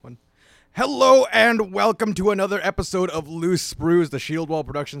Hello and welcome to another episode of Loose Sprues, the Shield Wall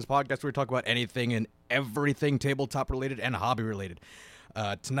Productions podcast where we talk about anything and everything tabletop related and hobby related.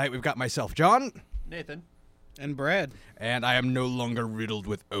 Tonight we've got myself, John. Nathan. And Brad. And I am no longer riddled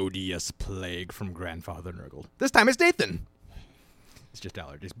with odious plague from Grandfather Nurgle. This time it's Nathan. It's just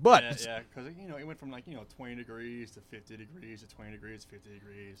allergies, but... Yeah, because, it went from, 20 degrees to 50 degrees to 20 degrees to 50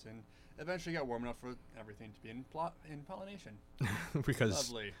 degrees, and eventually got warm enough for everything to be in pollination. because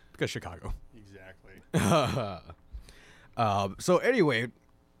Chicago. Exactly. So anyway,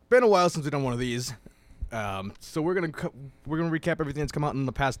 been a while since we've done one of these. So we're gonna recap everything that's come out in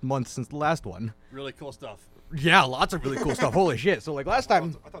the past month since the last one. Really cool stuff. Yeah, lots of really cool stuff. Holy shit! So last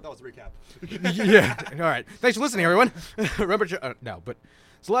time, I thought that was a recap. yeah. All right. Thanks for listening, everyone. Remember,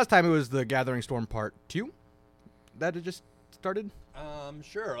 so last time it was the Gathering Storm Part 2 that it just started.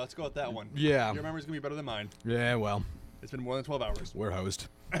 Sure. Let's go with that one. Yeah. Your memory's gonna be better than mine. Yeah. Well, It's been more than 12 hours. we're host.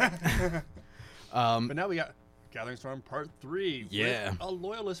 But now we got Gathering Storm Part 3. Yeah. With a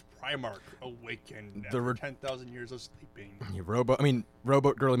loyalist Primarch awakened The after 10,000 years of sleeping, Rowboat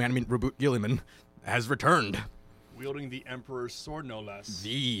Gilliman has returned. wielding the Emperor's sword, no less.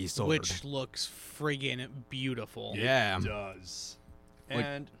 The sword. Which looks friggin' beautiful. Yeah. It does. Like-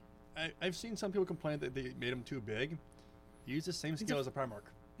 And I've seen some people complain that they made him too big. He used the same scale as a Primarch.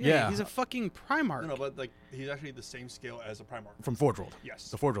 Yeah. He's a fucking Primarch. No, but he's actually the same scale as a Primarch. From Forge World. Yes.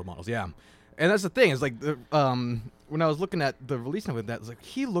 The Forge World models, yeah. And that's the thing, is when I was looking at the release of that, it's like,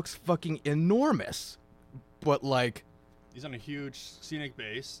 he looks fucking enormous. But He's on a huge scenic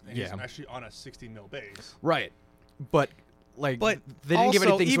base, and Yeah. he's actually on a 60 mil base. right. But but they didn't give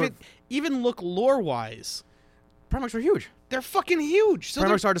also, anything even look lore-wise, Primarchs are huge. they're fucking huge. So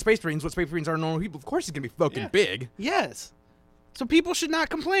Primarchs are to Space Marines what Space Marines are to normal people. Of course he's gonna be fucking Yeah. big. yes. So people should not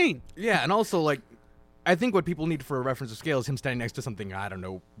complain. Yeah, and also I think what people need for a reference of scale is him standing next to something, I don't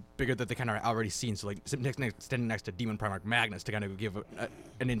know, bigger that they kind of already seen. So standing next to Demon Primarch Magnus to kind of give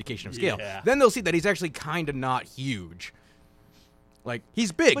an indication of scale. Yeah. Then they'll see that he's actually kind of not huge.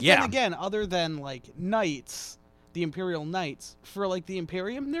 He's big, But yeah. then again, other than Knights, the Imperial Knights, for the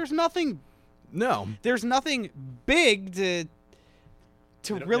Imperium, there's nothing big to They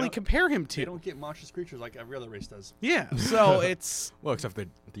don't- really they don't- compare him They to. don't get monstrous creatures like every other race does. Yeah. So it's Well, except the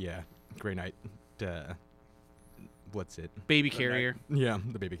Grey Knight. What's it? baby Knight. carrier. Yeah,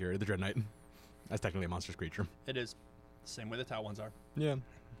 the baby carrier, the Dread Knight. That's technically a monstrous creature. It is. Same way the Tau ones are. Yeah.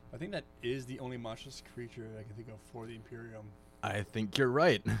 I think that is the only monstrous creature I can think of for the Imperium. I think you're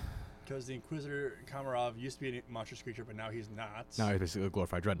right. Because the Inquisitor Kamarov used to be a monstrous creature, but now he's not. Now he's basically a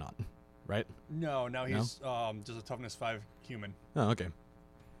glorified Dreadnought, right? No, now he's just a toughness 5 human Oh, okay.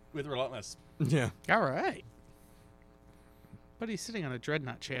 with Relentless. Yeah. All right. But he's sitting on a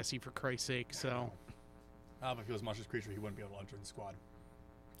Dreadnought chassis, for Christ's sake, so... If he was a monstrous creature, he wouldn't be able to enter the squad.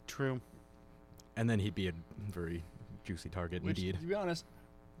 True. And then he'd be a very juicy target Which, indeed. to be honest,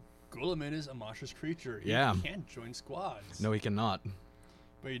 Guilliman is a monstrous creature. He Yeah. can't join squads. No, he cannot.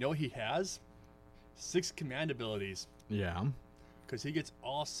 But you know what he has? 6 command abilities. Yeah. Because he gets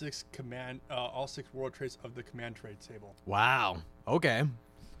all 6 world traits of the command trait table. Wow. Okay.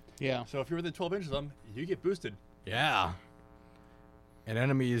 Yeah. So if you're within 12 inches of him, you get boosted. Yeah. And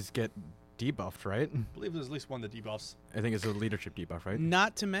enemies get debuffed, right? I believe there's at least one of the debuffs. I think it's a leadership debuff, right?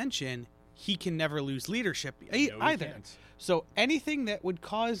 Not to mention, he can never lose leadership No, he either. can't. So anything that would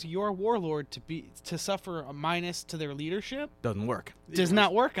cause your warlord to suffer a minus to their leadership Doesn't work. does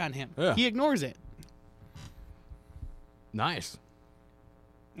not work on him. Yeah. He ignores it. Nice.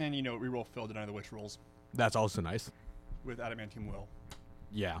 And reroll Phil Deny the Witch rolls That's also nice. with Adamantium Will,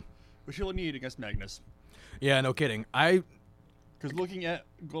 Yeah. which you'll need against Magnus. Yeah, no kidding. Because looking at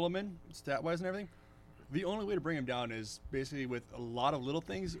Guilliman, stat-wise and everything, the only way to bring him down is basically with a lot of little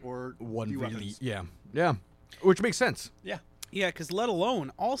things or One few really... weapons. Yeah. Yeah. Which makes sense. Yeah. Yeah, because let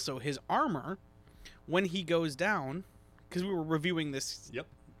alone also his armor, when he goes down, because we were reviewing this Yep.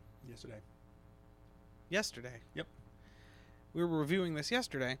 Yesterday. yesterday. We were reviewing this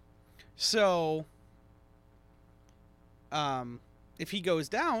yesterday. So, if he goes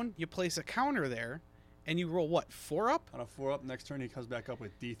down, you place a counter there, and you roll what, 4 up? On a 4-up, next turn he comes back up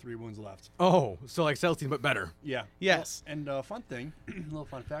with D3 wounds left. Oh, so like Celestine, but better. Yeah. Yes. And fun thing, little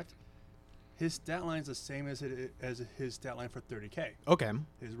fun fact, his stat line is the same as his stat line for 30k. Okay.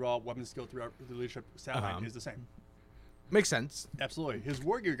 His raw weapon skill throughout the leadership stat line is the same. Makes sense. Absolutely. His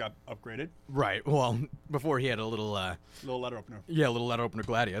war gear got upgraded. Right. Well, before he had a little, Little letter opener. little letter opener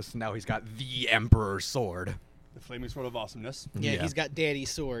Gladius. Now he's got the Emperor's Sword. The flaming sword of awesomeness. Yeah, he's got Daddy's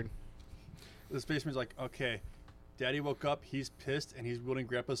sword. The Space Marine's like, okay, Daddy woke up, he's pissed, and he's wielding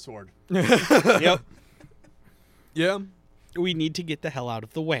Grandpa's sword. Yep. Yeah. We need to get the hell out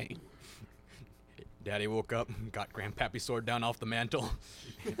of the way. Daddy woke up, got Grandpappy's sword down off the mantle,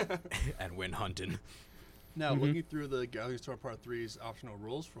 and went hunting. Now, looking through the Gathering Storm Part 3's optional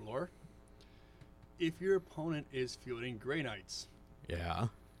rules for lore, if your opponent is fielding Grey Knights, Yeah.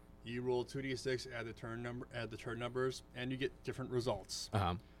 you roll 2d6, add the turn numbers, and you get different results.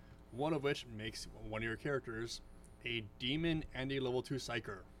 One of which makes one of your characters a demon and a level 2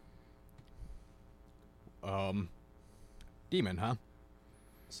 psyker. Demon, huh?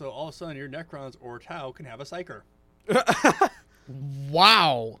 So all of a sudden, your Necrons or Tau can have a psyker.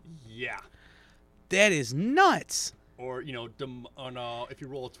 Wow. Yeah. That is nuts. Or, you know, if you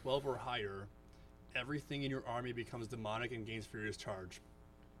roll a 12 or higher, everything in your army becomes demonic and gains Furious Charge.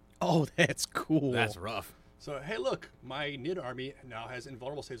 Oh, that's cool. That's rough. So, hey, look, my Nid army now has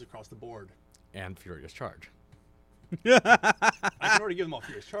invulnerable saves across the board. And Furious Charge. I can already give them all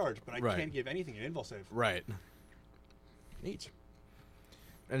Furious Charge, but I Right. can't give anything an invul save. Right. Neat.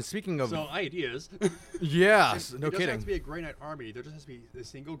 And speaking of... So, ideas. yeah, no It doesn't have kidding. to be a Grey Knight army. There just has to be a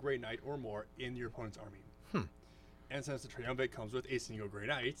single Grey Knight or more in your opponent's army. And since the Triumvirate comes with a single Grey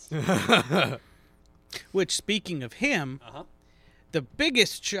Knight... Which, speaking of him, the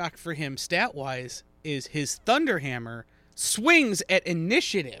biggest shock for him stat-wise is his Thunderhammer swings at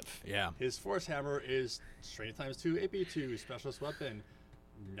initiative. Yeah. His Force Hammer is Strength times 2, AP 2, Specialist Weapon,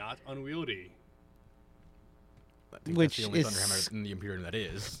 not unwieldy. I think Which that's the only is- Thunderhammer in the Imperium that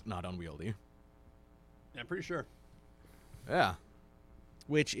is not unwieldy. I'm pretty sure. Yeah.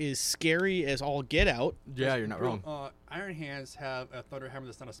 Which is scary as all get out. Yeah, you're not wrong. Iron Hands have a Thunder Hammer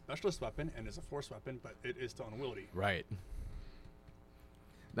that's not a Specialist Weapon and is a Force Weapon, but it is still unwieldy. Right.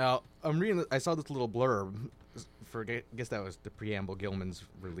 Now, I'm reading... I saw this little blurb for... I guess that was the preamble Gilman's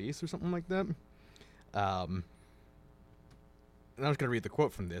release or something like that. And I'm just going to read the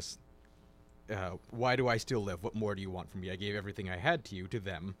quote from this. Why do I still live? What more do you want from me? I gave everything I had to you, to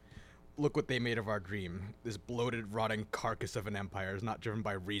them. Look what they made of our dream. This bloated, rotting carcass of an empire is not driven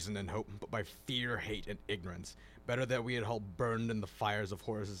by reason and hope, but by fear, hate, and ignorance. Better that we had all burned in the fires of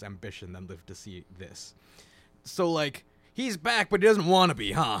Horus's ambition than lived to see this. So, like, he's back, but he doesn't want to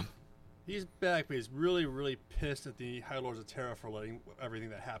be, huh? He's back, but he's really, really pissed at the High Lords of Terra for letting everything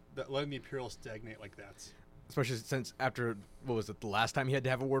that happened, letting the Imperials stagnate like that. Especially since after, what was it, the last time he had to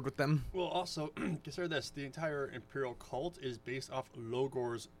have a word with them? Well, also, consider this. The entire Imperial cult is based off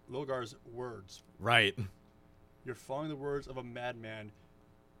Logar's words. Right. You're following the words of a madman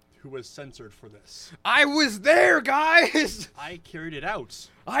who was censored for this. I was there, guys! I carried it out.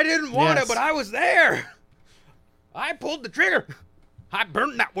 I didn't want Yes. it, but I was there! I pulled the trigger! I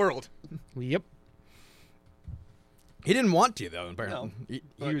burned that world! Yep. He didn't want to, though, apparently. No,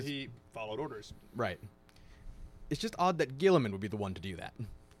 but he followed orders. Right. It's just odd that Gilliman would be the one to do that,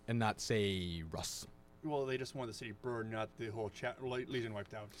 and not, say, Russ. Well, they just wanted the city burned, not the whole Legion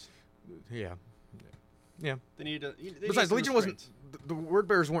wiped out. Yeah. Yeah. They needed to. They Besides, needed Legion wasn't... The word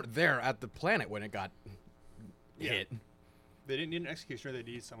bearers weren't there at the planet when it got hit. They didn't need an executioner. They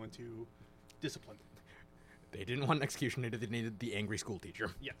needed someone to discipline. They didn't want an executioner. They needed the angry school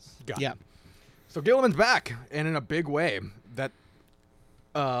teacher. Yes. Got Yeah. it. So Gilliman's back, and in a big way. That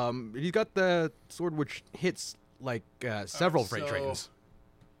he's got the sword which hits like several freight so- trains.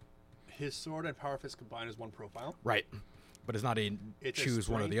 His sword and power fist combined as one profile. Right. But it's not a It's a choose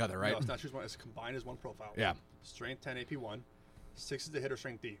one or strength- the other, right? No, it's not choose one. It's combined as one profile. Yeah. Strength 10, AP 1. 6 is the hit or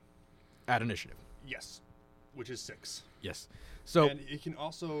strength D. At initiative. Yes. Which is 6. Yes. So And it can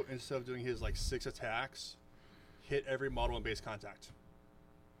also, instead of doing his like 6 attacks, hit every model in base contact.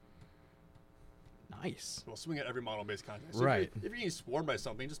 nice. Well, swing at every model in base contact. So Right. If you're getting swarmed by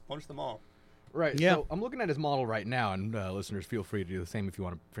something, just punch them all. Right. Yeah. So I'm looking at his model right now, and listeners, feel free to do the same if you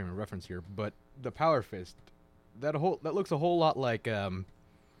want to frame a reference here. But the power fist, that looks a whole lot like one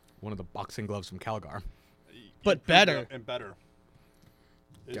of the boxing gloves from Calgar. But Improved better. And better.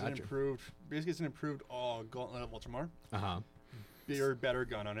 It's an Gotcha. improved. Basically, it's an improved Gauntlet of Ultramar. Uh-huh. Better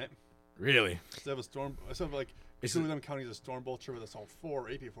gun on it. Really? Instead of like Is two it- of them counting as a Storm Bolter with Assault 4,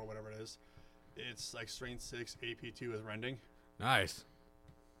 AP 4, whatever it is. It's like Strength 6, AP 2 with Rending. Nice.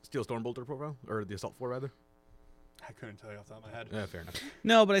 Steel Stormbolter profile? Or the Assault 4, rather? I couldn't tell you off the top of my head. Yeah, fair enough. It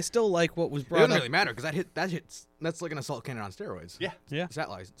No, but I still like what was brought doesn't up. really matter, because that's like an assault cannon on steroids. Yeah. Yeah. Stat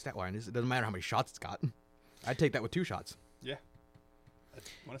line is, it doesn't matter how many shots it's got. I'd take that with 2 shots. Yeah. I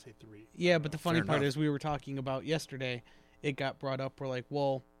want to say 3. Yeah, but the funny Fair part enough. is we were talking about yesterday, it got brought up. We're like,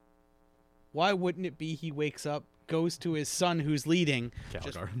 well, why wouldn't it be he wakes up, goes to his son who's leading, just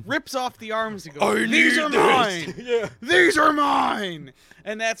Calgar. rips off the arms and goes, I these need are this." mine! Yeah. These are mine!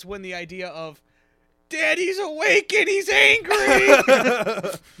 And that's when the idea of, Daddy's awake and he's angry!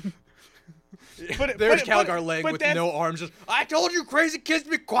 There's Calgar laying with no arms. Just, I told you, crazy kids, to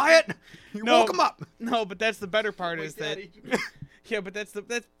be quiet. You woke him up. No, but that's the better part is Daddy. Yeah, but that's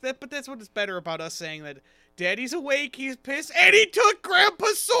what is better about us saying that Daddy's awake, he's pissed, and he took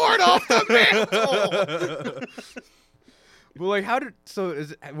Grandpa's sword off the mantle. Well, like,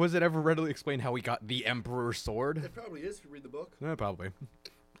 was it ever readily explained how he got the Emperor's sword? It probably is if you read the book. Yeah, probably.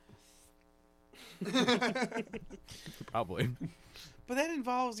 Probably. But that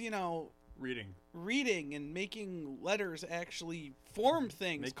involves, reading and making letters actually form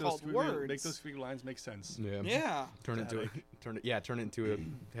things called words. Make those few lines make sense. Yeah. Turn it into a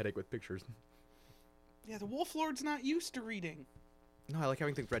headache with pictures. Yeah, the Wolf Lord's not used to reading. No, I like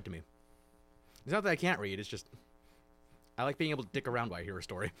having things read to me. It's not that I can't read, it's just I like being able to dick around while I hear a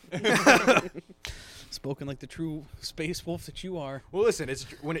story. Spoken like the true space wolf that you are. Well, listen,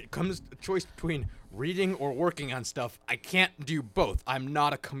 when it comes to choice between reading or working on stuff, I can't do both. I'm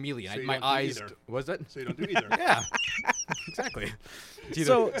not a chameleon. So my eyes. Was it? So you don't do either. Yeah, exactly.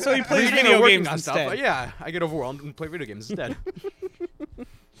 So he plays reading video or working games on instead. stuff. Yeah, I get overwhelmed and play video games instead.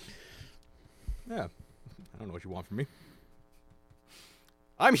 Yeah, I don't know what you want from me.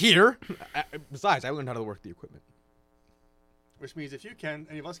 I'm here. Besides, I learned how to work the equipment. Which means if you can,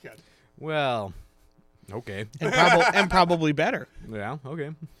 any of us can. Well, okay. And probably better. Yeah, okay.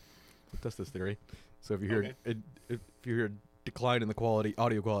 We'll test this theory. So if you hear if you hear a decline in the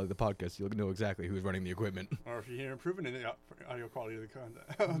audio quality of the podcast, you'll know exactly who's running the equipment. Or if you hear improvement in the audio quality of the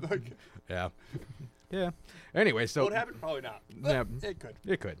content. Yeah. Yeah. Anyway, so will it happen? Probably not. Yeah, It could.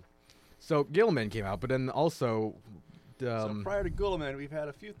 It could. So Gilman came out, but then also. So prior to Guilliman, we've had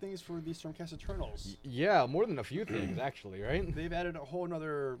a few things for the Stormcast Eternals. Yeah, more than a few things actually, right? They've added a whole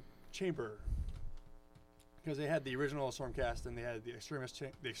another chamber because they had the original Stormcast and they had the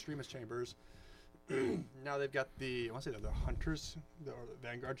extremist chambers. Now they've got the hunters or the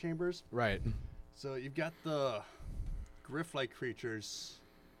Vanguard chambers. Right. So you've got the Griff-like creatures,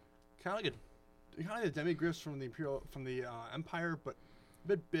 kind of like the demi-griffs from the Empire, but a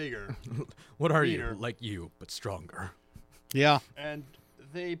bit bigger. What are meaner. you? Like you, but stronger. Yeah. And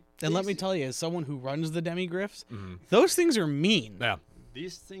let me tell you, as someone who runs the Demigriffs, those things are mean. Yeah.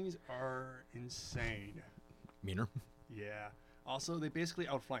 These things are insane. Meaner. Yeah. Also, they basically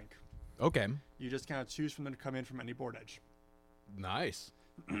outflank. Okay. You just kind of choose from them to come in from any board edge. Nice.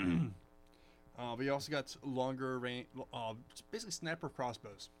 But you also got longer range, basically sniper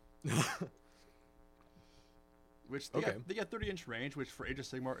crossbows. Which they got 30-inch range, which for Age of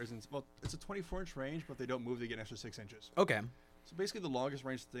Sigmar isn't. Well, it's a 24-inch range, but they don't move. They get an extra 6 inches. Okay. So basically, the longest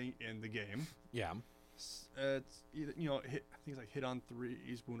range thing in the game. Yeah. It's either things like hit on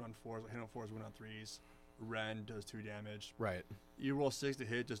 3s, wound on 4s, hit on 4s, wound on 3s. Rend does 2 damage. Right. You roll 6 to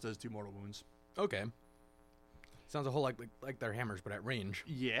hit, just does 2 mortal wounds. Okay. Sounds a whole like their hammers, but at range.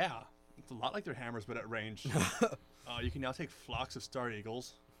 Yeah, it's a lot like their hammers, but at range. You can now take flocks of Star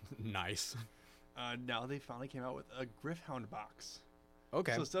Eagles. Nice. Now they finally came out with a Griffhound box.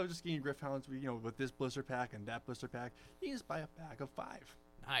 Okay. So instead of just getting Griffhounds, with this blister pack and that blister pack, you can just buy a pack of 5.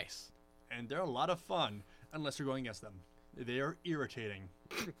 Nice. And they're a lot of fun, unless you're going against them. They are irritating.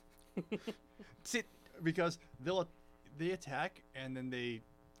 See, because they attack and then they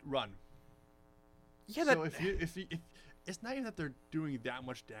run. Yeah. So if it's not even that they're doing that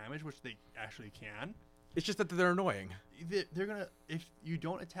much damage, which they actually can. It's just that they're annoying. They're gonna, if you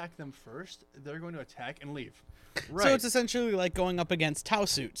don't attack them first, they're going to attack and leave. Right. So it's essentially like going up against Tau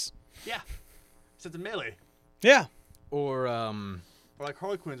suits. Yeah. So it's a melee. Yeah. Or like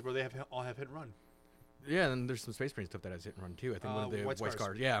Harlequins, where they all have hit and run. Yeah, and there's some Space Marine stuff that has hit and run too. I think one of the White White Scars.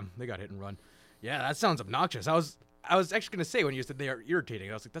 Scars. Yeah, they got hit and run. Yeah, that sounds obnoxious. I was actually gonna say when you said they are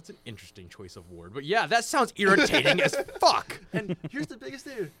irritating, I was like, that's an interesting choice of word. But yeah, that sounds irritating as fuck. And here's the biggest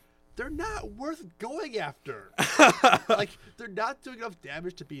thing. They're not worth going after. Like, they're not doing enough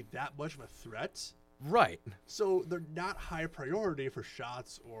damage to be that much of a threat. Right. So they're not high priority for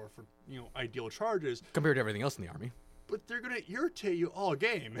shots or for, ideal charges. Compared to everything else in the army. But they're going to irritate you all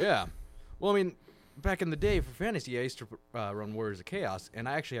game. Yeah. Well, I mean, back in the day for fantasy, I used to run Warriors of Chaos, and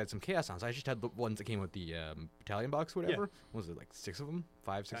I actually had some Chaos Hounds. I just had the ones that came with the battalion box, or whatever. Yeah. What was it, like 6 of them?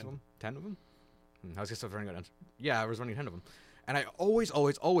 5, 6 10. of them? 10 of them? I was just running it. Yeah, I was running 10 of them. And I always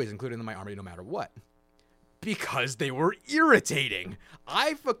included them in my army no matter what. Because they were irritating.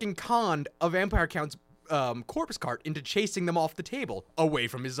 I fucking conned a Vampire Count's corpse cart into chasing them off the table away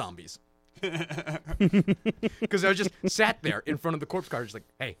from his zombies. Because I just sat there in front of the corpse cart just like,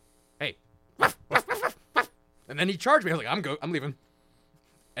 hey. Ruff, ruff, ruff, ruff, ruff. And then he charged me. I was like, I'm leaving.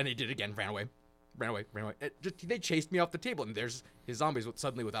 And he did it again. Ran away. They chased me off the table. And there's his zombies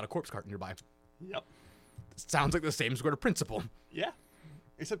suddenly without a corpse cart nearby. Yep. Sounds like the same sort of principle. Yeah.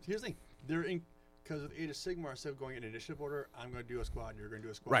 Except here's the thing. they're in because with Age of Sigmar, instead of going in initiative order, I'm going to do a squad. You're going to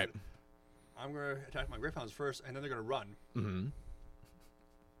do a squad. Right. I'm going to attack my Greyhounds first, and then they're going to run. Mm-hmm.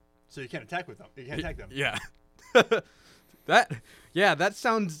 So you can't attack with them. You can't attack them. Yeah. That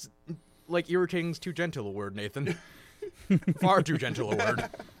sounds like irritating's too gentle a word, Nathan. Far too gentle a word.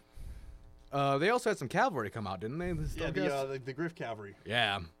 They also had some cavalry come out, didn't they? The Griff Cavalry.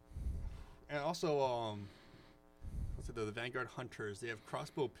 Yeah. And also, the Vanguard Hunters. They have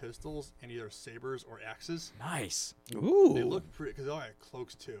crossbow pistols and either sabers or axes. Nice. Ooh. They look pretty because they all have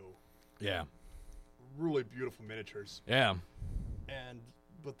cloaks too. Yeah. Really beautiful miniatures. Yeah.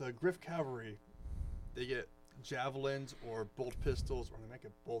 But the Griff Cavalry, they get javelins or bolt pistols, or they might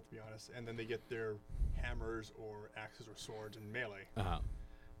get both, to be honest, and then they get their hammers or axes or swords in melee. Uh-huh.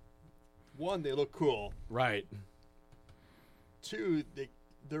 One, they look cool. Right. Two,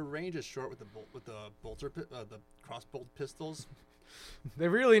 their range is short with the crossbolt pistols. They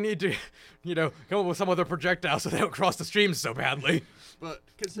really need to, come up with some other projectile so they don't cross the streams so badly. But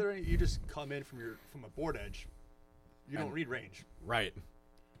considering you just come in from a board edge, you don't need range. Right.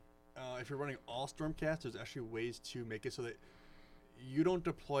 If you're running all Stormcast, there's actually ways to make it so that you don't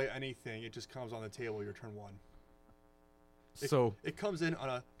deploy anything. It just comes on the table your turn 1. It comes in on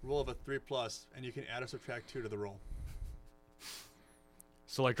a roll of a 3+, and you can add or subtract 2 to the roll.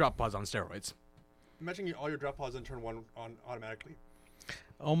 So like drop pods on steroids. Imagine all your drop pods on turn 1 on automatically.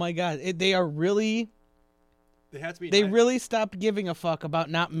 Oh my God! They are really. They have to be. They really stopped giving a fuck about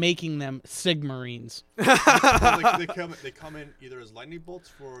not making them Sigmarines. Well, they come in either as lightning bolts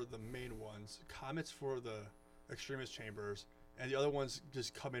for the main ones, comets for the extremist chambers, and the other ones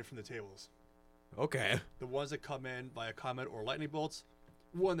just come in from the tables. Okay. The ones that come in via comet or lightning bolts,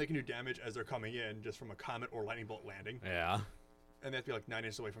 one, they can do damage as they're coming in just from a comet or lightning bolt landing. Yeah. And they have to be like 9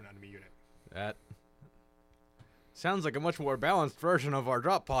 inches away from an enemy unit. That sounds like a much more balanced version of our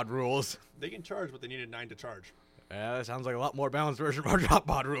drop pod rules. They can charge, but they needed 9 to charge. Yeah, that sounds like a lot more balanced version of our drop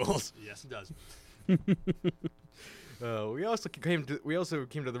pod rules. Yes, it does. We also came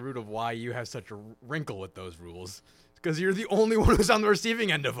to the root of why you have such a wrinkle with those rules. Because you're the only one who's on the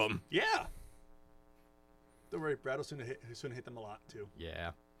receiving end of them. Yeah. Don't worry, Brad will soon hit them a lot too.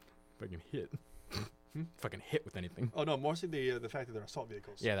 Yeah. Fucking hit. Fucking hit with anything. Oh no, mostly the fact that they're assault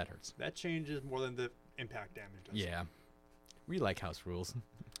vehicles. Yeah, that hurts. That changes more than the impact damage does. Yeah. We like house rules.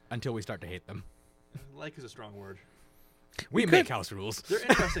 Until we start to hate them. Like is a strong word. We make house rules. They're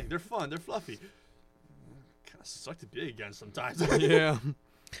interesting. They're fun. They're fluffy. Kind of suck to be against sometimes. Yeah.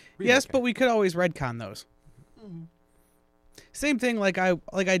 Yes, but we could always redcon those. Mm-hmm. Same thing. Like I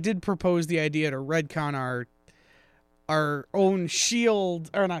did propose the idea to redcon our own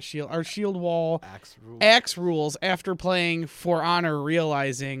our shield wall axe rules after playing For Honor,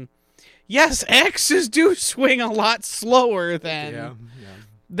 realizing yes, axes do swing a lot slower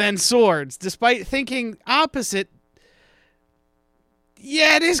than swords, despite thinking opposite.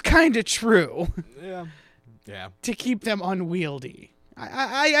 Yeah, it is kind of true. Yeah. To keep them unwieldy.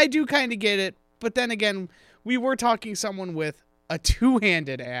 I do kind of get it, but then again, we were talking someone with a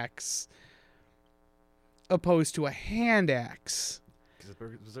two-handed axe opposed to a hand axe. Because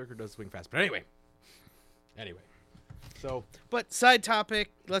Berserker does swing fast. But anyway. So. But side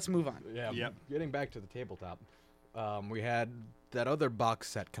topic, let's move on. Yeah. Yep. Getting back to the tabletop. We had that other box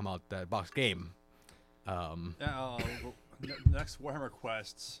set come out, that box game. Next Warhammer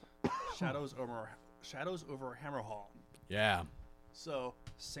Quests, Shadows over Hammerhall. Yeah. So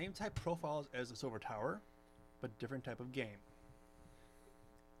same type profiles as the Silver Tower, but different type of game.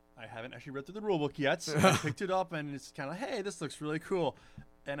 I haven't actually read through the rulebook yet. So I picked it up and it's kind of, hey, this looks really cool,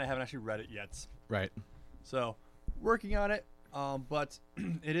 and I haven't actually read it yet. Right. So working on it, but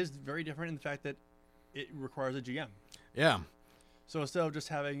it is very different in the fact that it requires a GM. Yeah. So instead of just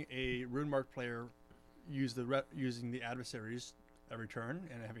having a Rune Mark player using the adversaries every turn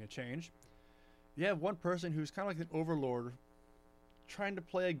and having a change, you have one person who's kind of like an overlord trying to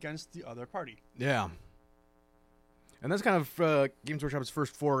play against the other party. Yeah. And that's kind of Games Workshop's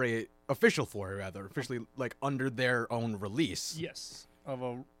first officially like under their own release. Yes, of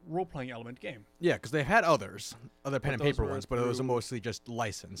a role-playing element game. Yeah, because they had other pen and paper ones, but those are through- mostly just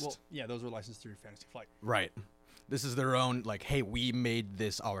licensed. Well, yeah, those were licensed through Fantasy Flight. Right. This is their own, like, hey, we made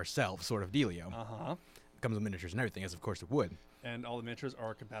this ourselves sort of dealio. Uh-huh. Comes with miniatures and everything, as of course it would. And all the miniatures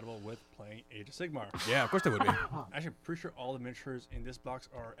are compatible with playing Age of Sigmar. Yeah, of course they would be. Actually, I'm pretty sure all the miniatures in this box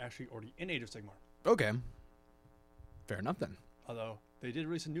are actually already in Age of Sigmar. Okay. Fair enough then. Although they did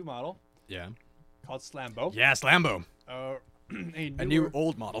release a new model Yeah. called Slambo. Yeah, Slambo. A new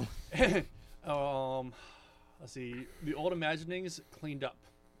old model. Let's see. The old Imaginings cleaned up.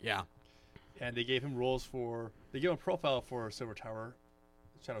 Yeah. And they gave him a profile for Silver Tower,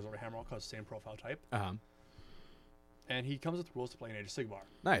 Shadows over Hammerwall because same profile type. Uh-huh. And he comes with rules to play in Age of Sigmar.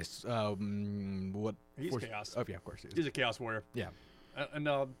 Nice. What? He's Chaos. Oh, yeah, of course he is. He's a Chaos Warrior. Yeah. And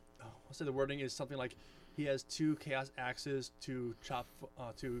I'll say the wording is something like he has 2 Chaos Axes to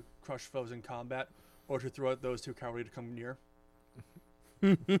to crush foes in combat, or to throw at those 2 cavalry to come near.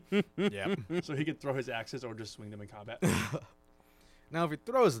 Yeah. So he can throw his axes or just swing them in combat. Now, if he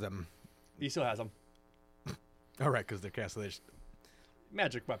throws them, He still has them. all right, because they're cast, so they just,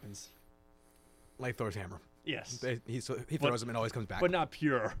 Magic weapons. like Thor's hammer. Yes. He throws them and always comes back. But not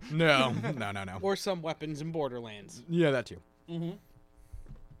pure. no, no. Or some weapons in Borderlands. Yeah, that too. Mm-hmm.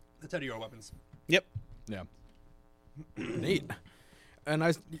 The Teddy weapons. Yep. Yeah. Neat. And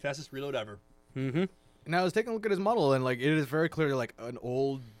I Fastest reload ever. Mm-hmm. and I was taking a look at his model, and like it is very clearly like an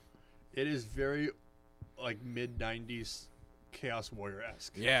old. It is very like mid-90s Chaos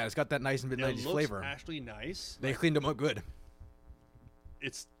Warrior-esque. Yeah, it's got that nice mid It '90s looks flavor. actually nice. They cleaned him up good.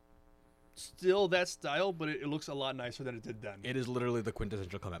 It's still that style, but it looks a lot nicer than it did then. It is literally the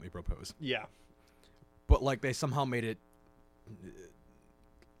quintessential come at me bro pose. Yeah. But like they somehow made it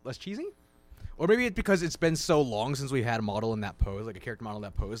less cheesy, or maybe it's because it's been so long since we had a model in that pose, like a character model in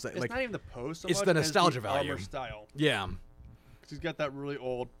that pose. That, It's like not even the pose so it's much the as nostalgia the value. armor style. yeah, 'Cause he's got that really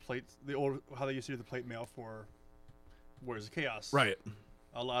old plate, the old how they used to do the plate mail for Warriors of Chaos. right.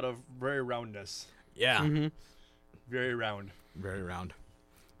 A lot of very roundness, Yeah, Mm-hmm. very round. very round.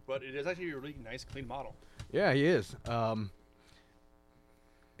 But it is actually a really nice, clean model. Yeah, he is.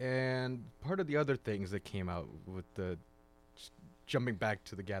 And part of the other things that came out with the jumping back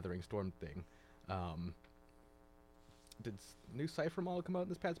to the Gathering Storm thing, did new Cypher model come out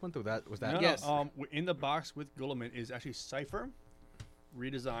this past month? Or was that? No, Yes. in the box with Guilliman is actually Cypher,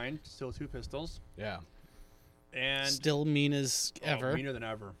 redesigned, still 2 pistols, Yeah, and Still mean as ever. meaner than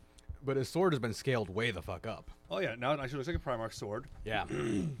ever. but his sword has been scaled way the fuck up. Oh yeah, now it actually looks like a Primarch sword. Yeah,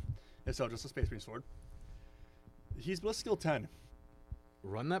 It's not just a Space Marine sword. He's ballistic skill 10.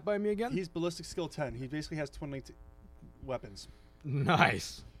 run that by me again. He's ballistic skill 10. He basically has twin linked weapons,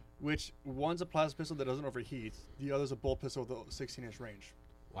 Nice. which one's a plasma pistol that doesn't overheat, the other's a bolt pistol with a 16-inch range.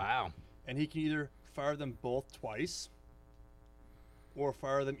 Wow. And he can either fire them both twice, or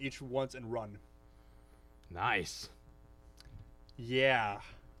fire them each once and run. Nice. Yeah.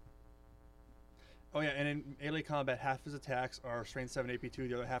 Oh yeah, and in melee combat, half his attacks are strength 7 AP2,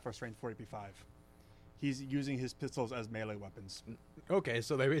 the other half are strength 4 AP5. He's using his pistols as melee weapons. Okay,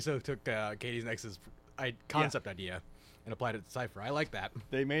 so they basically took Katie's Nexus concept idea and applied it to Cypher. I like that.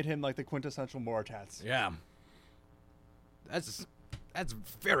 They made him like the quintessential Moritats. Yeah. That's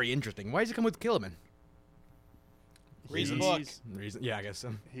very interesting. Why does he come with Killiman? Reason He's- book. Reason? Yeah, I guess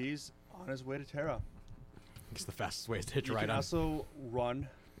so. He's on his way to Terra. It's the fastest way to hitch You a ride can on. also run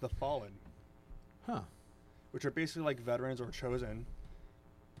the Fallen, Huh. which are basically like veterans or chosen.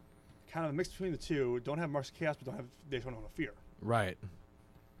 Kind of a mix between the two. Don't have Marks of Chaos, but they don't have Fear. Right.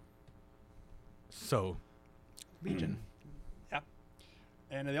 So, Legion. Yeah.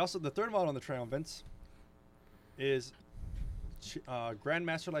 And they also, the third model on the Triumphants is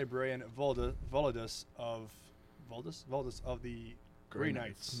Grandmaster Librarian Volodus of the Grey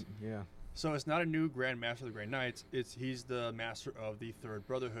Knights. Yeah. So it's not a new Grand Master of the Grey Knights. He's the master of the Third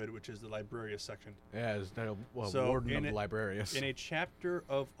Brotherhood, which is the Librarius section. Yeah, it's that So Warden of in the it- Librarius. In a chapter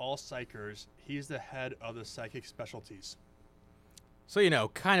of all Psychers, he's the head of the Psychic Specialties. So,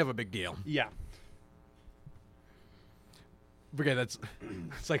 kind of a big deal. Yeah. Okay,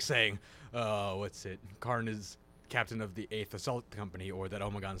 it's like saying, what's it? Karn is captain of the 8th Assault Company, or that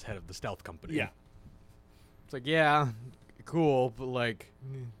Omegon's head of the Stealth Company. Yeah. It's like, yeah, cool, but like,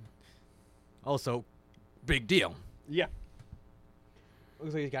 also, big deal. Yeah.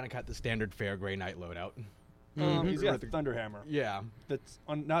 Looks like he's kind of got the standard fair Grey Knight loadout. He's got Or a Thunderhammer Yeah. that's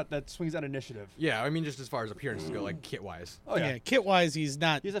that swings out initiative. Yeah, I mean, just as far as appearances go, like kit-wise. Oh yeah. yeah. Kit wise, he's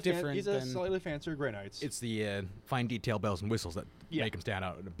not He's a different he's a than. slightly fancier Grey Knights. It's the fine detail bells and whistles that Yeah. make him stand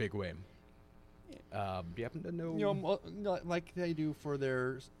out in a big way. Do you happen to know? like they do for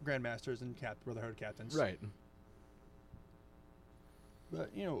their Grandmasters and Brotherhood captains. Right, But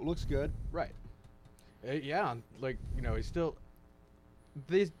it looks good. right. Yeah, like, he's still...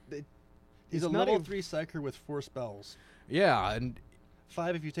 He's He's a not level even- 3 Psyker with 4 spells. Yeah, and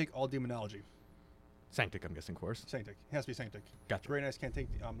 5 if you take all Demonology. Sanctic, I'm guessing, of course. Sanctic. Has to be Sanctic. Gotcha. Grey Knights can't take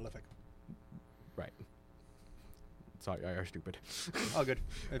Malefic. Right. Sorry, I are stupid. Oh, good.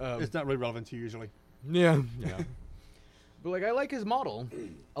 It's not really relevant to you usually. Yeah. Yeah. But, like, I like his model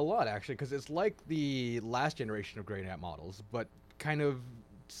a lot, actually, because it's like the last generation of Grey Knight models, but kind of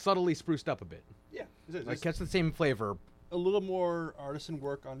subtly spruced up a bit. Yeah. Like, kept the same flavor. A little more artisan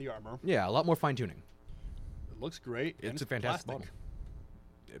work on the armor. Yeah, a lot more fine-tuning. It looks great. and It's a fantastic plastic.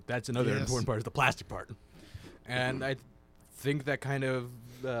 That's another Yes. important part, is the plastic part. And I think that kind of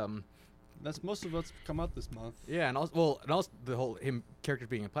That's most of what's come out this month. yeah, and also the whole him character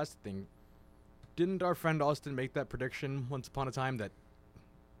being a plastic thing. Didn't our friend Austin make that prediction once upon a time that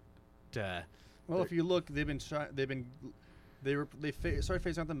Well, if you look, they started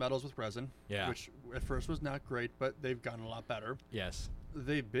phasing out the metals with resin, Yeah. which at first was not great, but they've gotten a lot better. yes.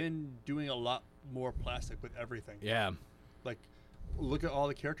 They've been doing a lot more plastic with everything. Yeah. Like, look at all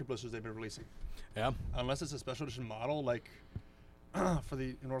the character blisters they've been releasing. Yeah. Unless it's a special edition model, like for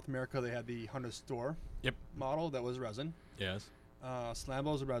the in North America, they had the Hunter Store Yep. model that was resin. Yes.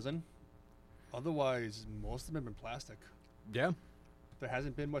 Slambo's resin. Otherwise, most of them have been plastic. Yeah. There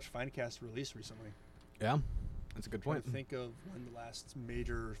hasn't been much Finecast release recently. Yeah. That's a good Trying point. to think of when the last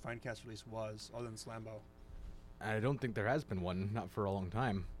major Finecast release was, other than Slambo. I don't think there has been one, not for a long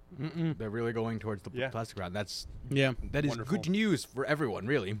time. Mm-mm. They're really going towards the Yeah. plastic route. That is Wonderful. good news for everyone,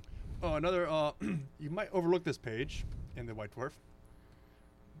 really. Oh, another. You might overlook this page in the White Dwarf.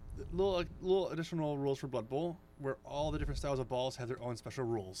 The little additional rules for Blood Bowl, where all the different styles of balls have their own special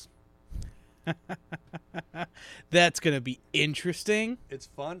rules. That's going to be interesting. It's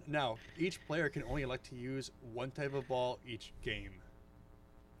fun. Now, each player can only elect to use one type of ball each game.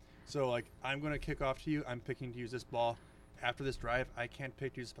 So, like, I'm going to kick off to you. I'm picking to use this ball. After this drive, I can't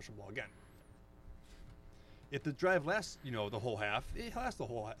pick to use a special ball again. If the drive lasts, the whole half, it lasts the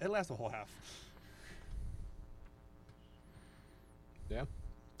whole half. Yeah.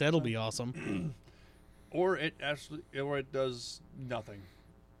 That'll be awesome. Or it does nothing.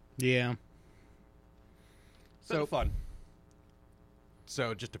 Yeah. So fun.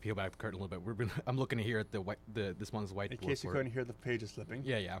 So just to peel back the curtain a little bit, I'm looking here at this month's White In Dwarf case you for- couldn't hear the pages slipping.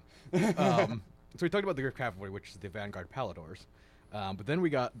 Yeah. So we talked about the Great Cavalry, which is the Vanguard Paladors, but then we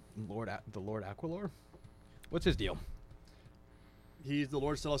got the Lord Aquilor. What's his deal? He's the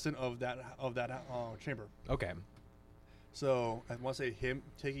Lord Celestin of that chamber. Okay. So I want to say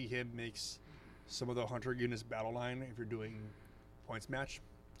taking him makes some of the hunter units battle line if you're doing points match,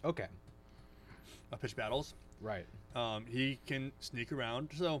 Okay. pitch battles. Right. He can sneak around,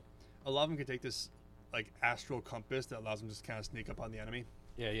 so a lot of them can take this like astral compass that allows them to just kind of sneak up on the enemy.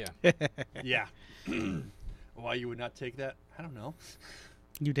 Yeah. Yeah. Why you would not take that? I don't know.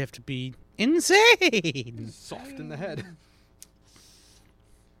 You'd have to be insane. Soft in the head.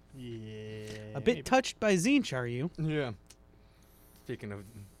 Yeah. A bit touched by Zinch, are you? Yeah. Speaking of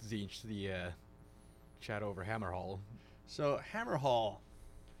Zinch, the chat over Hammerhall. So Hammerhall,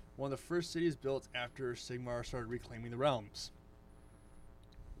 one of the first cities built after Sigmar started reclaiming the realms.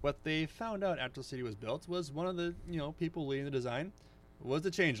 What they found out after the city was built was one of the people leading the design was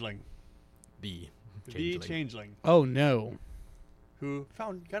the Changeling. The Changeling, Oh, no. who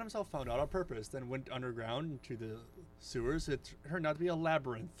got himself found out on purpose, then went underground into the sewers. It turned out to be a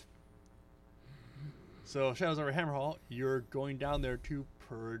labyrinth. So Shadows over Hammerhall, you're going down there to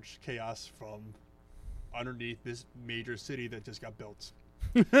purge chaos from underneath this major city that just got built.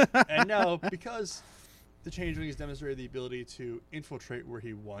 And now, because the Changeling has demonstrated the ability to infiltrate where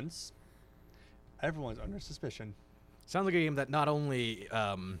he wants, everyone's under suspicion. Sounds like a game that not only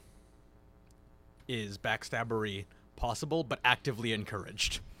is backstabbery possible, but actively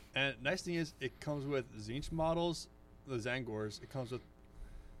encouraged. And nice thing is, it comes with Zinch models, the Zangors. It comes with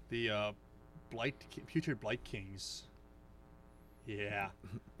the Putrid Blight Kings. Yeah.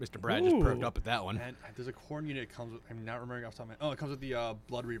 Mr. Brad just perked Ooh. up at that one. And there's a corn unit it comes with. I'm not remembering off the top of my head. Oh, it comes with the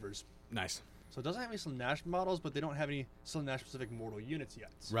Blood Reavers. Nice. So it doesn't have any Slaanesh models, but they don't have any Slaanesh specific mortal units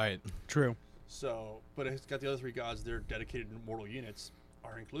yet. Right. True. So, but it's got the other three gods. Their dedicated mortal units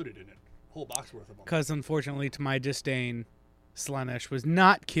are included in it. Whole box worth of them. Because unfortunately, to my disdain, Slaanesh was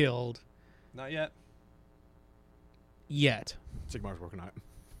not killed Not yet. yet. Sigmar's working on it.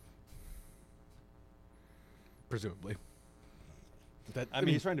 Presumably. I mean,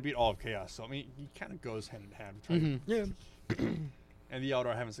 he's trying to beat all of Chaos, so I mean, he kind of goes hand in hand. Trying Mhm. yeah. And the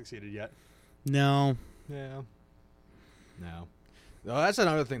Eldar haven't succeeded yet. No. Yeah. No. Oh, that's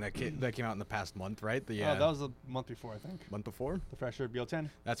another thing that came out in the past month, right? The Oh, that was the month before, I think. month before. The Fractured BL10.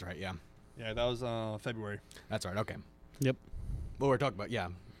 That's right. Yeah. Yeah, that was February. That's right. Okay. Yep. Well, we're talking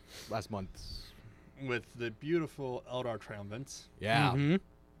about last month. With the beautiful Eldar Triumphants. Yeah. Mhm.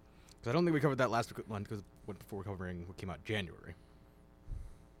 Because I don't think we covered that last month because before we're covering what came out January.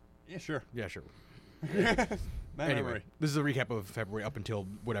 Yeah, sure. Yeah, sure. My Anyway, memory. this is a recap of February up until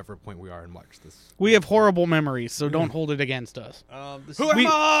whatever point we are in March. We have horrible memories, so don't hold it against us. This Who is- am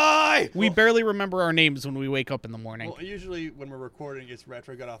I? We barely remember our names when we wake up in the morning. Well, usually when we're recording, it's right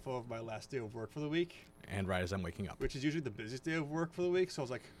after I got off of my last day of work for the week, And right as I'm waking up. which is usually the busiest day of work for the week. So I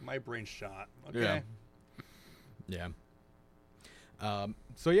was like, my brain's shot. Okay. Yeah.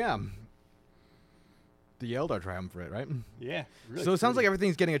 So yeah, the Eldar Triumvirate, right? Yeah. Really So it sounds like pretty.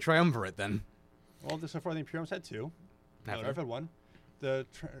 everything's getting a Triumvirate then. Well, so far the Imperium's had 2. Have Eldar they? had 1. The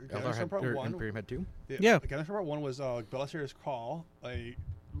Eldar had, Part or 1. Imperium had 2. Yeah. Gathering Part 1 was Belisarius Cawl, a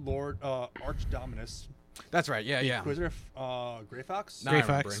Lord Archdominus, That's right. Yeah, yeah. Inquisitor Grey Fox, Now I Grey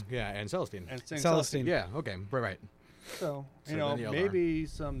remember. Fox. Yeah, and Celestine. and Saint Celestine. Yeah. Okay. Right. So So you know, then the Eldar. maybe maybe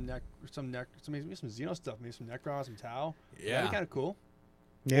some Xeno stuff, maybe some Necron, some Tau. That'd Yeah. be kind of cool.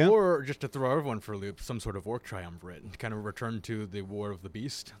 Yeah. Or just to throw everyone for a loop, some sort of Orc Triumvirate, kind of return to the War of the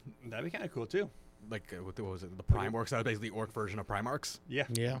Beast, That'd be kind of cool too. like what was it? The Prime Orcs. That was basically the Orc version of Primarchs. Yeah.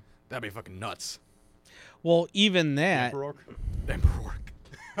 Yeah. That'd be fucking nuts. Well, even that. Emperor Orc. Emperor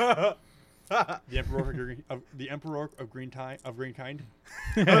Orc. The Emperor of Green Kind.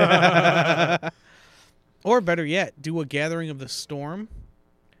 Or better yet, do a Gathering of the Storm,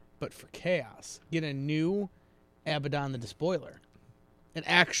 but for Chaos. Get a new Abaddon the Despoiler. An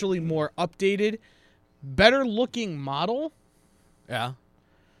actually more updated, better looking model. Yeah.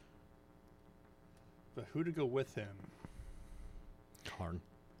 But who to go with him? Karn.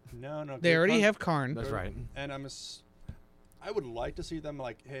 No. They already Karn- have Karn. That's right. And I would like to see them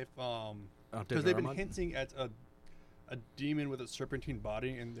like if Updated because they've been Armad? hinting at a demon with a serpentine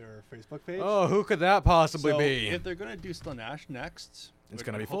body in their Facebook page. Oh, who could that possibly So be? if they're gonna do Slaanesh next, It's which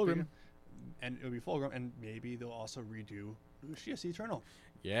gonna I'm be hoping- Fulgrim. and it'll be Fulgrim, and maybe they'll also redo Lucius Eternal.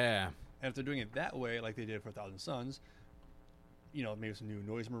 Yeah. And if they're doing it that way, like they did for 1,000 Suns, you know, maybe some new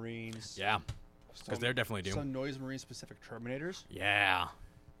Noise Marines. Yeah. some- Because they're definitely due. some Noise Marine specific Terminators, Yeah.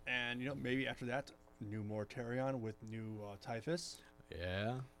 and you know maybe after that, new Mortarion with new Typhus,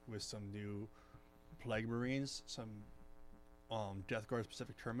 Yeah. with some new Plague Marines, some Death Guard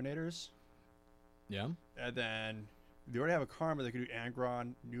specific Terminators, Yeah. and then they already have a Karma. They could do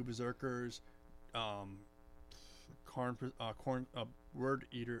Angron, new Berserkers,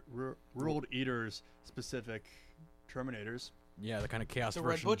 World Eaters specific Terminators. Yeah. The kind of chaos The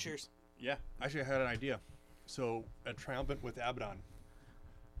Red version. Butchers. Yeah, actually, I had an idea. So, a Triumphant with Abaddon,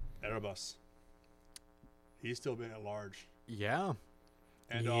 Erebus. He's still been at large. Yeah.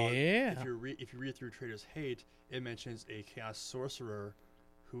 And Yeah. if you read through Trader's Hate, it mentions a Chaos Sorcerer,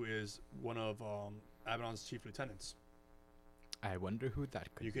 who is one of Abaddon's chief lieutenants. I wonder who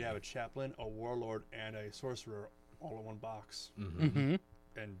that could. You could have a chaplain, a warlord, and a sorcerer all in one box, Mm-hmm. Mm-hmm.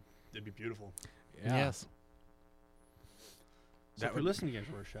 and it'd be beautiful. Yeah. Yes. So if you're listening, Games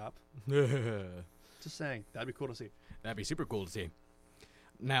Workshop, just saying that'd be cool to see. That'd be super cool to see.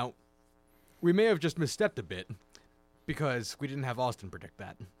 Now, we may have just misstepped a bit because we didn't have Austin predict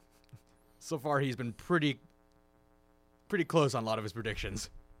that. So far, he's been pretty close on a lot of his predictions.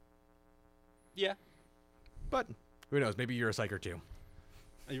 Yeah, But who knows? Maybe you're a psycher too.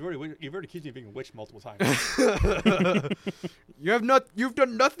 you've already accused me of being a witch multiple times. You've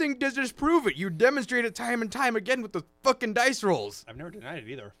done nothing to disprove it. You demonstrate it time and time again with the fucking dice rolls. I've never denied it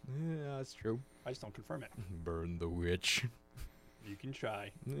either. Yeah, that's true. I just don't confirm it. Burn the witch. You can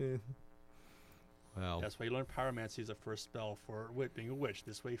try. Well. That's why you learn Pyromancy is the first spell for being a witch.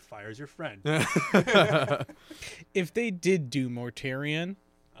 This way, fires your friend. If they did do Mortarion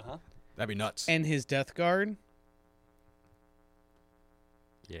That'd be nuts. and his Death Guard,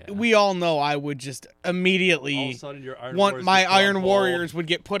 Yeah. we all know I would just All of immediately a sudden, your Iron want Warriors my become Iron bald. Warriors would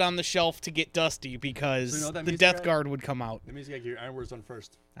get put on the shelf to get dusty because So you know what that the means, Death Brad? Guard would come out. That means you gotta get your Iron Warriors done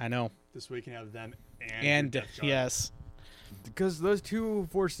first. I know. This way you can have them and And your Death Guard. yes, Because those two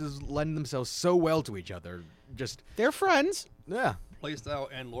forces lend themselves so well to each other. Just, they're friends. yeah. Playstyle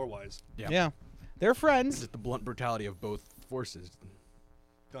and lore-wise. Yeah, they're friends. Just the blunt brutality of both forces.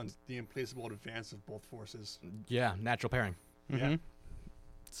 Done the implacable advance of both forces. Yeah, natural pairing. Yeah.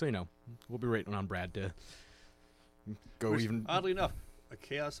 So, you know, we'll be waiting on Brad to go Which, even. oddly enough, a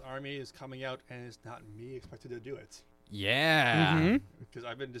Chaos Army is coming out, and it's not me expected to do it Yeah. Mhm. because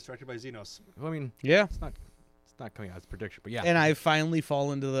I've been distracted by Xenos. Well, I mean, Yeah, it's not coming out as a prediction, but yeah. and I've finally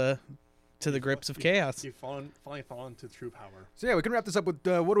fallen to the grips of chaos. You've finally fallen to true power. So yeah, we can wrap this up with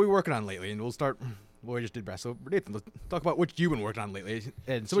what are we working on lately, and we'll start. Well, we just did Brad. So Nathan, let's talk about what you've been working on lately,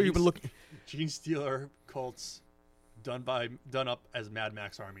 and some of you've been Jeez. looking. Gene Stealer cults done up as Mad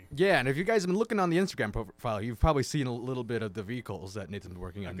Max Army. Yeah, and if you guys have been looking on the Instagram profile, you've probably seen a little bit of the vehicles that Nathan's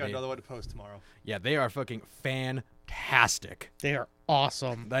working on. I've got another one to post tomorrow. Yeah, they are fucking fantastic. They are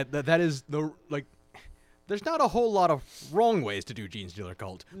awesome. That is the like. There's not a whole lot of wrong ways to do Gene Stealer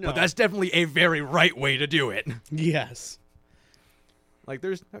cult, No. but that's definitely a very right way to do it. Yes, Like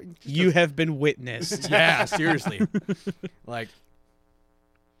there's you have been witnessed. yeah, seriously. Like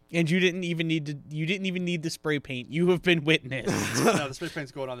And you didn't even need the spray paint. You have been witnessed. No, the spray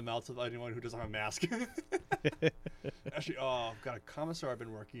paint's going on the mouth of anyone who doesn't have a mask. Actually, I've got a commissar I've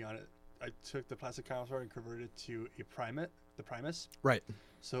been working on it. I took the plastic commissar and converted it to a the Primus. Right.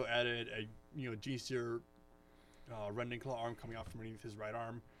 So added a G-Sear rending claw arm coming out from underneath his right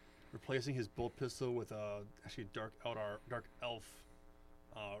arm, replacing his bolt pistol with a actually dark elf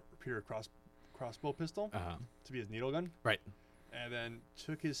repeater crossbow pistol to be his needle gun. Right. And then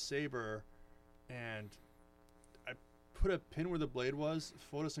took his saber and I put a pin where the blade was,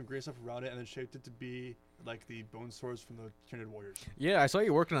 folded some gray stuff around it, and then shaped it to be like the bone swords from the Tyranid Warriors. Yeah, I saw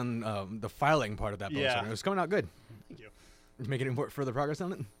you working on the filing part of that bone sword. It was coming out good. Thank you. You making any more further progress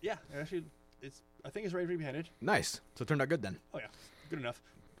on it? Yeah, actually, I think it's ready to be handed. Nice. So it turned out good then. Oh yeah, good enough.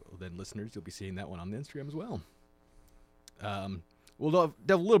 Well, then, listeners, you'll be seeing that one on the Instagram as well. We'll delve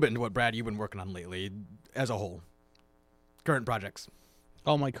a little bit into what, Brad, you've been working on lately as a whole. Current projects.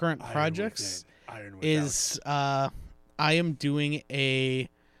 Oh, my current projects is I am doing a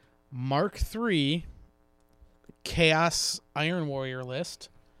Mark III Chaos Iron Warrior list.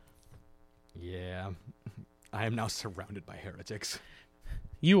 Yeah. I am now surrounded by heretics.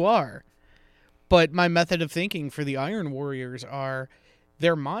 You are. But my method of thinking for the Iron Warriors are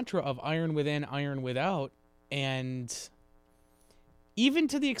their mantra of iron within, iron without, and even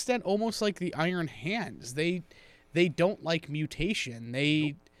to the extent almost like the Iron Hands. They don't like mutation.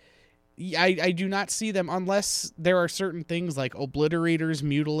 I do not see them unless there are certain things like obliterators,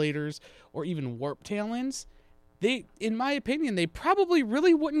 mutilators, or even warp talons. They, in my opinion, they probably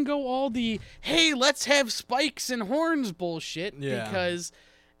really wouldn't go all the, hey, let's have spikes and horns bullshit, because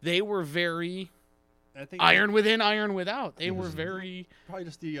they were very iron within, iron without. They were very... Probably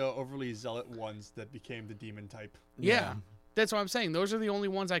just the overly zealot ones that became the demon type. Yeah, that's what I'm saying. Those are the only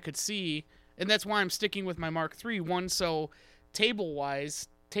ones I could see, and that's why I'm sticking with my Mark III. One, so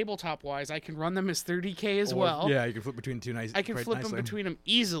tabletop-wise, I can run them as 30K as well. Yeah, you can flip between two nice. I can flip them between them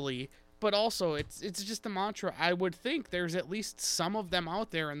easily. But also, it's just the mantra. I would think there's at least some of them out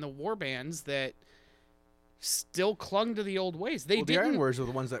there in the warbands that still clung to the old ways. The Iron Warriors were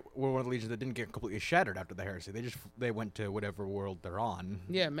the ones that were one of the legions that didn't get completely shattered after the heresy. They went to whatever world they're on.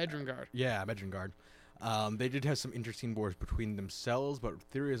 Yeah, Medrengard. Yeah, Medrengard. They did have some interesting wars between themselves, but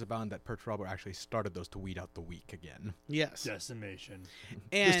theories abound that Perturabo actually started those to weed out the weak again. Yes. Decimation.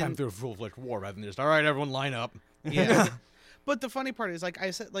 And this time through a full-fledged war rather than just, all right, everyone line up. Yeah. But the funny part is, like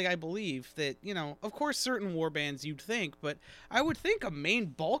I said, I believe that, of course, certain warbands you'd think, but I would think a main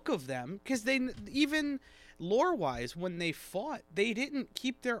bulk of them, because they, even lore-wise, when they fought, they didn't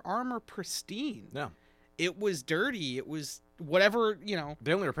keep their armor pristine. No. It was dirty. It was whatever,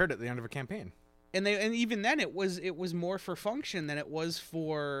 They only repaired it at the end of a campaign. And even then, it was more for function than it was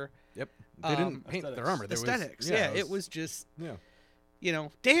for... Yep. They didn't paint their armor. Aesthetics. It was just... Yeah.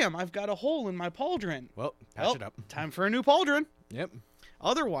 Damn, I've got a hole in my pauldron. Well, patch it up. Time for a new pauldron. Yep.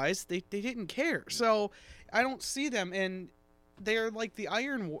 Otherwise, they didn't care. So I don't see them, and they're like the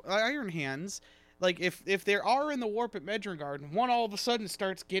Iron Hands. Like if they are in the warp at Medrengard, one all of a sudden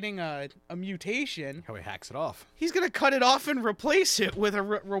starts getting a mutation. How he hacks it off. He's gonna cut it off and replace it with a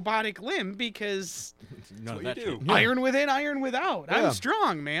robotic limb because none of that you do. Yeah. Iron within, iron without. Yeah. I'm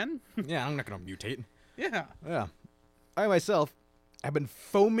strong, man. Yeah, I'm not gonna mutate. Yeah. Yeah. I myself have been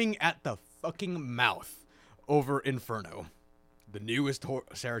foaming at the fucking mouth over Inferno, the newest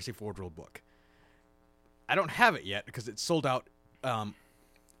Heresy Forge rule book. I don't have it yet because it's sold out. A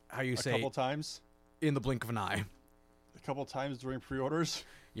couple times. In the blink of an eye. A couple times during pre-orders.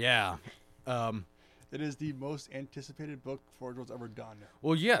 Yeah. It is the most anticipated book Forge World's ever done.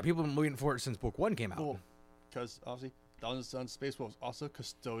 Well, yeah, people have been waiting for it since book 1 came out. Cool. Because, obviously, Thousand Sons, Space Wolves, also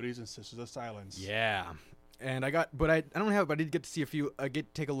Custodians and Sisters of Silence. Yeah. And I don't have it, but I did get to see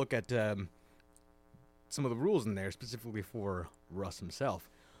take a look at some of the rules in there, specifically for Russ himself.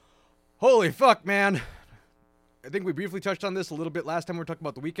 Holy fuck, man. I think we briefly touched on this a little bit last time we were talking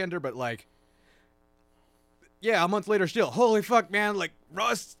about the Weekender, but a month later still, holy fuck, man,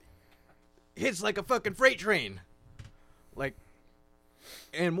 Russ hits like a fucking freight train.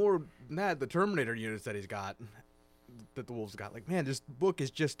 And more than that, the Terminator units that he's got, that the Wolves got, man, this book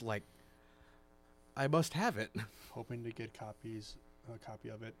is just I must have it. Hoping to get a copy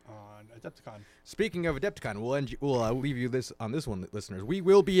of it on Adepticon. Speaking of Adepticon, we'll leave you on this one, listeners. We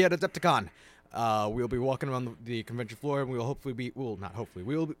will be at Adepticon. We'll be walking around the convention floor, and we will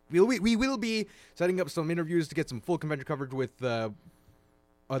be setting up some interviews to get some full convention coverage with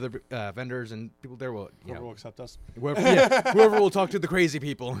other vendors and people there. Whoever will accept us. Whoever will talk to the crazy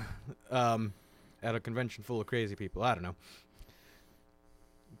people at a convention full of crazy people. I don't know.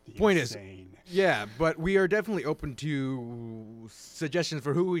 Point is, Insane. yeah, but we are definitely open to suggestions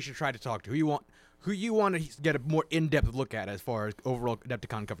for who we should try to talk to. Who you want to get a more in-depth look at as far as overall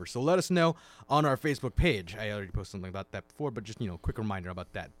Adepticon coverage. So let us know on our Facebook page. I already posted something about that before, but just, quick reminder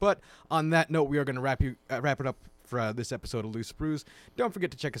about that. But on that note, we are going to wrap it up for this episode of Loose Brews. Don't forget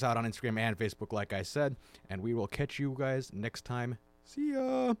to check us out on Instagram and Facebook, like I said, and we will catch you guys next time. See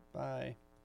ya. Bye.